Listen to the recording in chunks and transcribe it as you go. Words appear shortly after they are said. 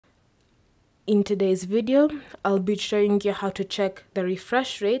In today's video, I'll be showing you how to check the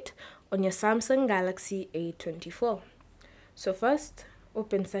refresh rate on your Samsung Galaxy A24. So first,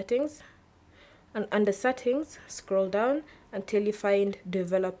 open settings, and under settings, scroll down until you find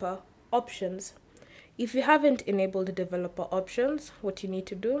developer options. If you haven't enabled the developer options, what you need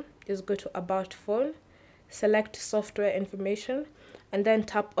to do is go to about phone, select software information, and then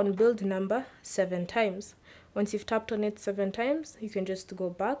tap on build number 7 times. Once you've tapped on it 7 times, you can just go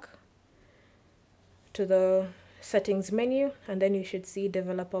back to the settings menu, and then you should see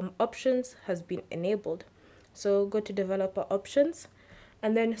developer options has been enabled. So go to developer options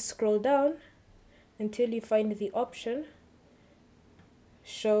and then scroll down until you find the option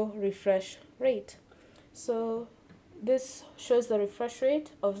show refresh rate. So this shows the refresh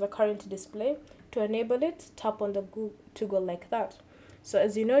rate of the current display. To enable it, tap on the toggle like that. So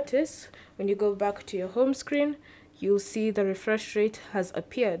as you notice, when you go back to your home screen, you'll see the refresh rate has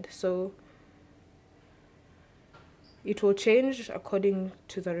appeared. So it will change according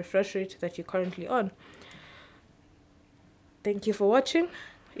to the refresh rate that you're currently on. Thank you for watching.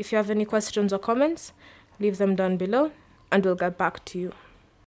 If you have any questions or comments, leave them down below and we'll get back to you.